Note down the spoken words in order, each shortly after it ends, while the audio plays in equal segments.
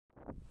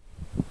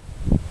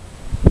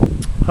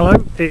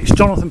Hello, it's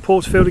Jonathan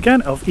Porterfield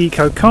again of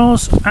Eco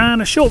Cars,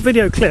 and a short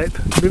video clip,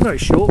 it'll be very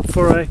short,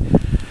 for a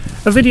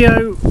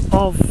video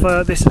of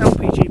this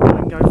LPG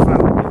Berlingo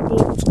van we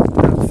bought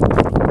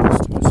from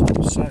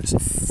customers. So it's a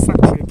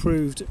factory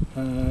approved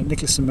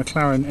Nicholas and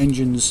McLaren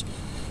engines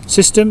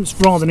system. It's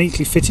rather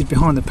neatly fitted.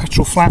 Behind the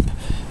petrol flap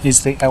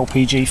is the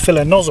LPG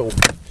filler nozzle.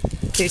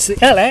 It's the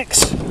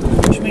LX,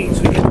 which means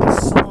we get the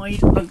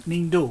side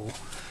opening door.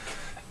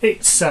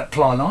 It's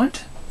ply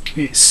lined.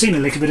 It's seen a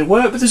little bit of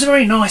work, but there's a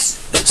very nice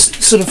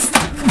sort of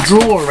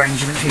drawer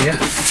arrangement here,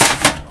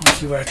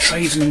 where a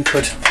tradesman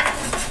could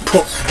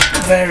put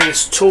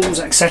various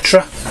tools,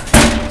 etc.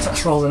 So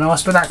that's rather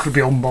nice, but that could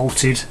be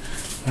unbolted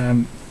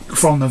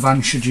from the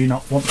van should you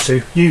not want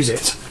to use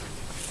it.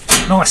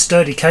 Nice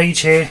sturdy cage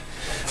here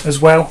as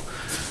well,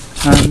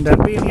 and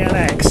being the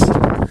LX,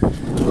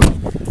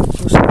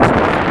 also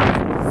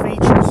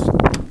features.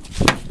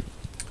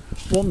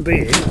 One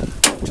being,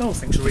 which I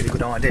think is a really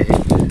good idea,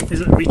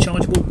 is a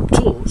rechargeable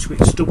torch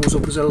which doubles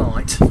up as a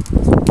light.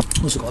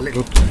 Also got a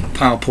little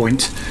power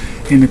point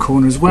in the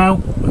corner as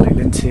well, a little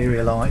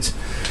interior light.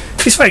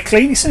 It's very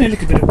clean. It's only a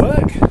little bit of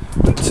work,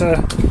 but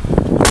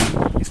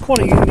it's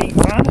quite a unique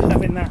van,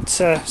 having that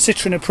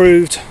Citroen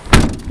approved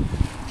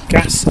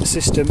gas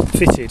system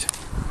fitted.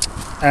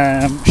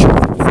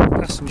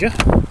 Passenger.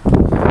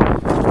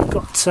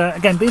 Got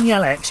again, being the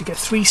LX, you get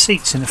 3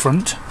 seats in the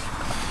front.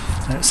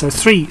 So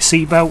 3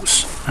 seat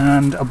belts,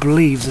 and I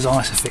believe there's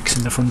Isofix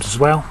in the front as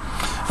well.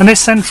 And this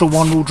central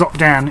one will drop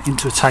down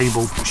into a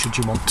table should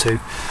you want to.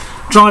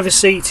 Driver's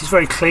seat is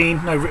very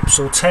clean, no rips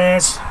or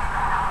tears.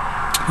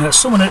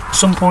 Someone at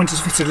some point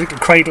has fitted a little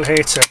cradle here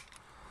to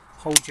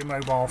hold your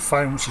mobile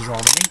phone, which is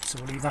rather neat, so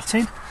we'll leave that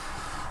in.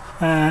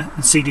 And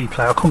CD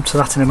player, I'll come to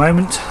that in a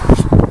moment.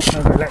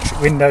 Electric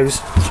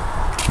windows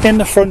in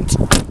the front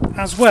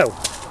as well.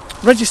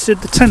 Registered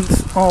the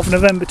 10th of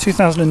November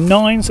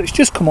 2009, so it's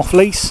just come off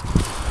lease.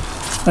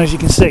 As you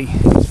can see,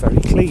 it's very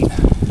clean,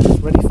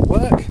 ready for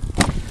work.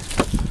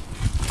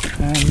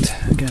 And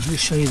again, let me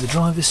show you the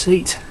driver's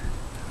seat,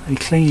 very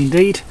clean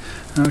indeed,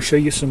 and I'll show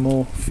you some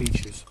more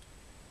features.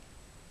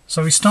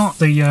 So we start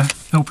the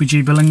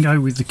LPG Berlingo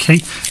with the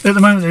key. At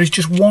the moment there is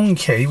just one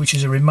key, which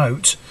is a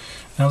remote.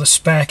 Now the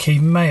spare key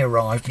may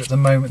arrive, but at the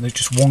moment there's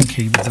just one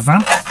key with the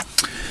van.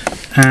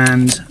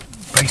 And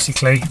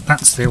basically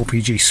that's the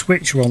LPG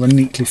switch, rather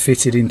neatly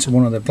fitted into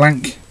one of the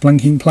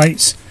blanking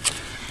plates.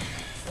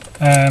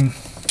 I'll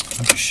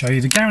just show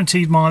you the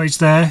guaranteed mileage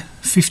there,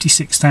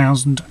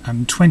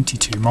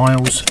 56,022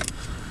 miles,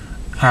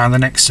 and the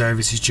next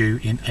service is due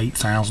in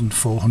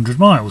 8,400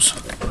 miles.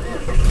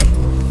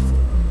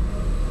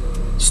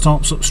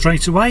 Starts up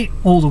straight away,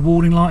 all the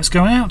warning lights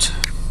go out,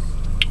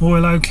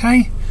 oil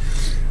okay,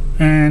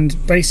 and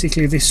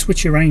basically this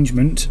switch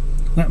arrangement,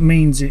 that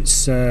means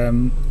it's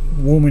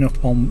warming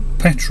up on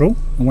petrol,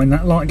 and when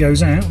that light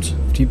goes out,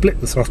 if you blip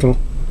the throttle,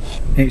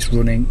 it's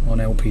running on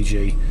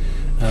LPG,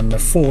 and the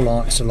 4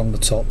 lights along the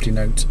top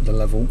denote the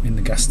level in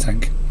the gas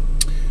tank.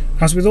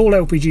 As with all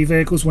LPG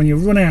vehicles, when you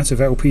run out of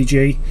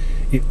LPG,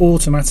 it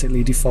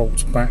automatically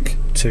defaults back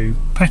to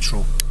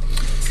petrol.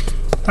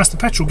 That's the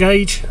petrol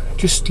gauge.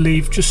 Just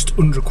leave just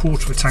under a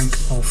quarter of a tank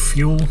of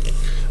fuel.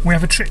 We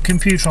have a trip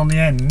computer on the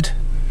end,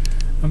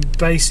 and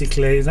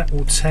basically that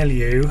will tell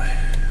you,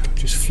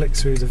 just flick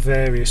through the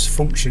various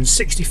functions,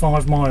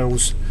 65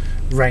 miles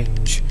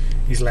range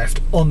is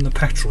left on the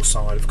petrol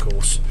side, of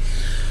course.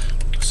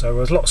 So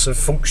there's lots of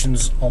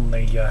functions on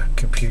the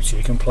computer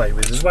you can play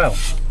with as well.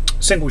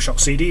 Single shot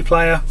CD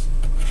player,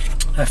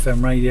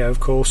 FM radio of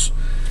course,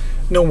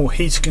 normal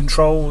heater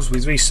controls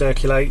with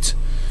recirculate,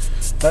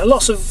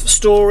 lots of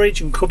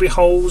storage and cubby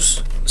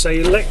holes, so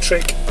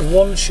electric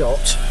one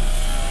shot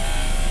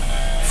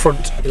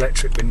front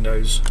electric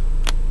windows.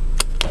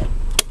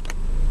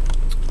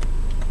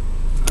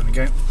 There we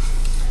go.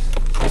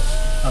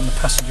 And the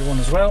passenger one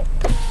as well.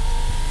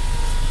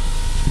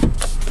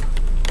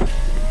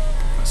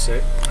 That's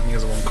it, and the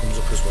other one comes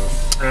up as well.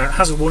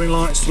 Hazard warning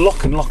lights,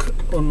 lock and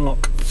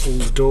unlock all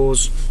the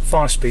doors,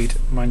 5-speed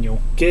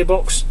manual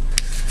gearbox,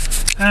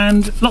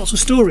 and lots of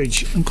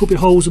storage and cubby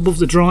holes above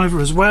the driver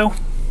as well.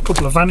 A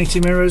couple of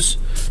vanity mirrors,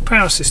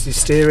 power assisted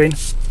steering,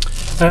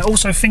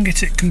 also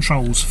fingertip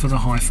controls for the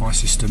hi-fi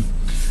system,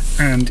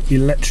 and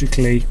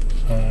electrically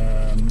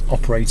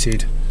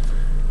operated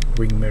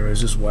wing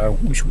mirrors as well,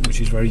 which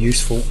is very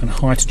useful, and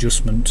height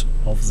adjustment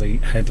of the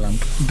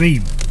headlamp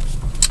beam.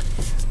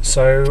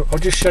 So I'll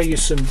just show you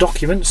some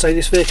documents. Say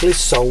this vehicle is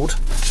sold,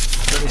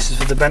 but this is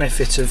for the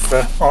benefit of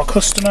our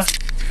customer,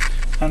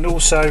 and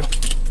also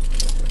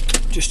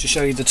just to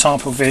show you the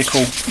type of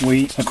vehicle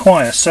we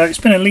acquire. So it's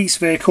been a lease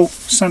vehicle,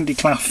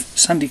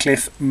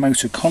 Sandycliff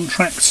Motor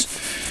Contracts,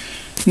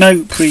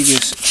 no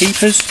previous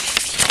keepers.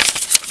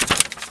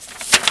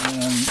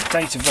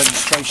 Date of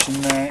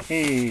registration there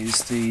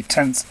is the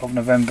 10th of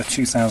November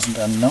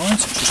 2009, so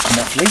it's just come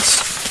off lease.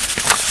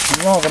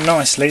 And rather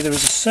nicely there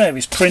is a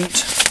service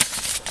print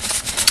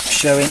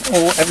showing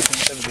everything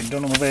that's ever been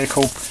done on the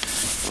vehicle.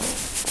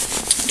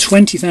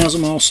 20,000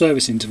 mile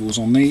service intervals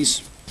on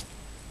these.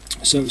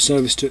 So it's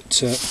serviced at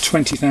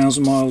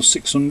 20,000 miles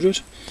 600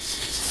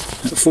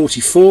 at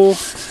 44,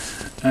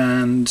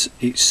 and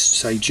it's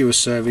say due a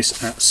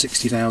service at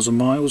 60,000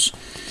 miles.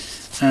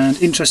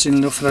 And interestingly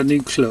enough, had a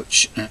new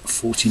clutch at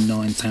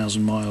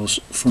 49,000 miles.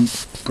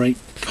 Front brake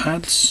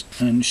pads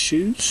and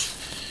shoes,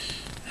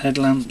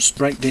 headlamps,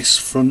 brake discs,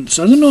 front.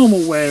 So the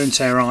normal wear and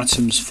tear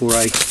items for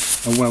a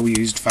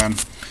well-used van.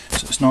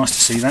 So it's nice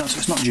to see that. So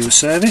it's not due a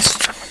service,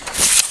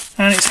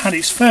 and it's had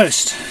its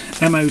first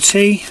MOT,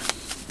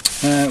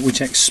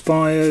 which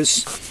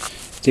expires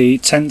the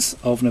 10th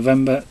of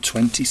November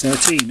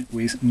 2013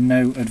 with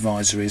no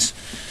advisories.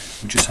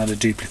 We've just had a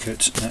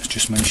duplicate, that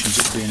just mentions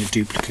it being a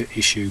duplicate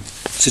issue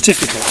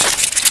certificate.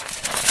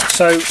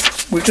 So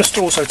we've just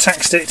also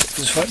taxed it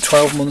for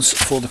 12 months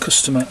for the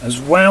customer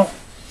as well.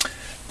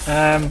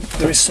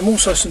 There is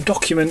also some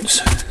documents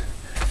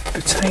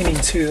pertaining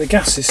to the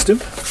gas system,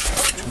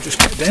 which I'll just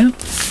put down.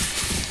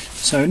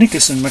 So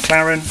Nicholson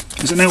McLaren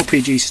is an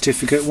LPG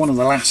certificate, one of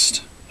the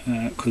last,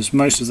 because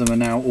most of them are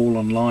now all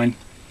online.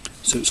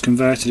 So it's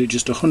converted at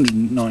just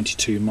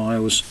 192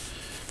 miles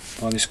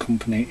by this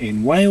company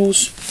in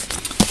Wales,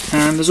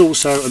 and there's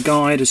also a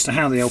guide as to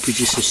how the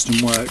LPG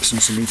system works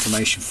and some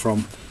information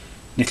from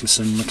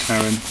Nicholson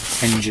McLaren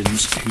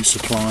Engines, who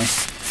supply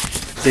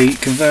the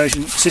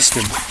conversion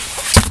system.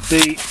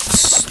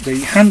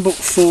 The handbook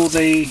for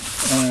the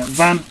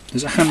van,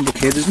 there's a handbook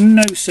here, there's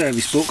no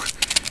service book,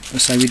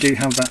 so we do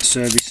have that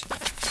service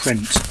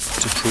print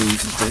to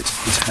prove that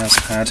it has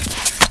had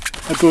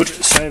a good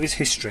service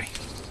history.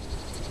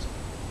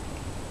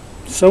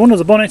 So under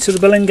the bonnet of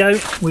the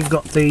Berlingo, we've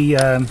got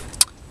the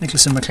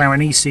Nicholson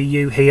McLaren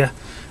ECU here.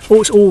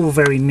 It's all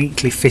very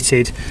neatly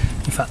fitted.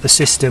 In fact, the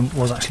system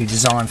was actually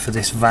designed for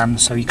this van,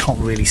 so you can't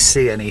really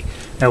see any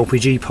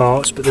LPG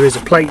parts, but there is a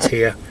plate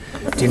here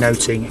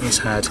denoting it's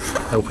had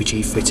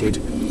LPG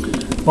fitted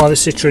by the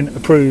Citroen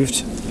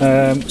approved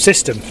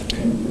system.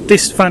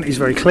 This van is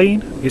very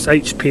clean, it's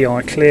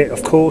HPI clear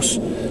of course,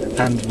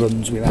 and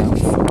runs without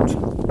fault.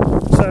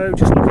 So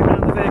just looking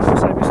around the vehicle,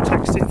 so we've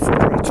taxed it for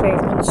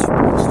 12 months for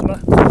the customer.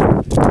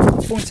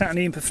 Point out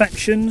any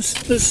imperfections.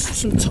 There's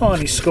some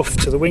tiny scuff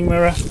to the wing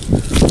mirror,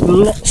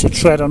 lots of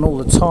tread on all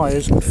the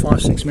tyres,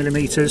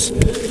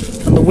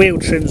 5-6mm, and the wheel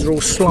trims are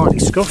all slightly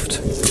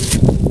scuffed.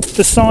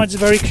 The sides are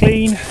very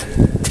clean.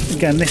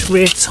 Again, this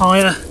rear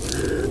tyre,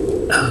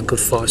 a good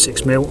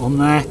 5-6mm on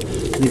there,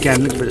 and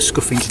again a little bit of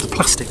scuffing to the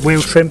plastic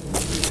wheel trim.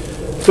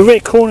 The rear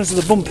corners of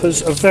the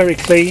bumpers are very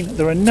clean.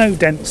 There are no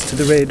dents to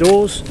the rear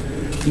doors,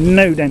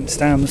 no dents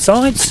down the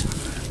sides.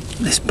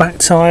 This back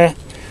tyre,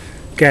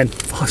 again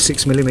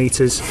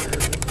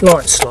 5-6mm,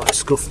 light slight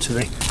scuff to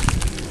the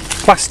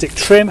plastic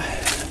trim,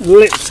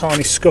 little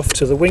tiny scuff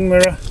to the wing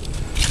mirror,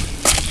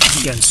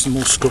 again some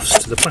more scuffs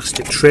to the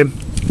plastic trim.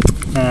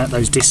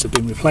 Those discs have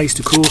been replaced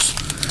of course,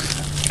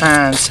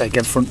 and so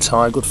again front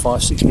tyre, good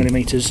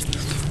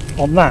 5-6mm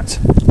on that.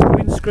 The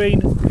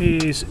windscreen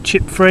is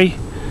chip free.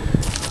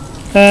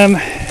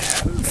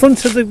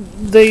 Front of the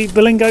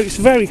Berlingo, it's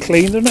very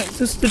clean.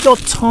 There's the odd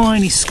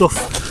tiny scuff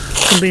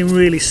from being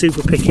really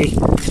super picky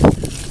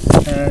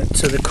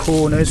to the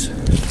corners,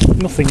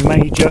 nothing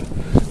major.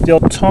 The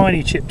odd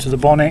tiny chip to the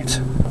bonnet,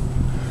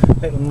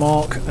 little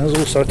mark, and there's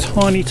also a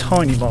tiny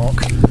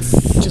mark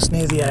just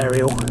near the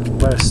aerial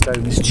where a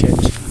stone is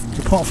chipped.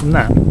 Apart from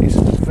that, it's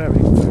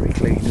very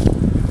clean,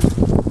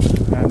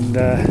 and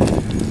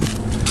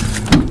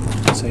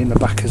so in the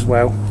back as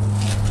well,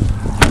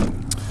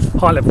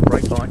 high level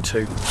brake light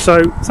too.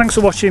 So thanks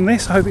for watching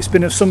this. I hope it's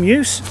been of some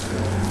use,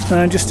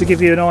 just to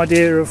give you an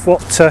idea of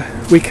what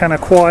we can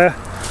acquire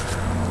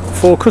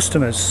for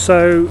customers.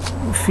 So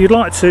if you'd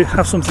like to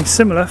have something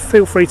similar,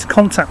 feel free to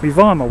contact me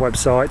via my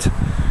website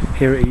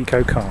here at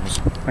Eco Cars.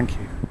 Thank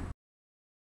you.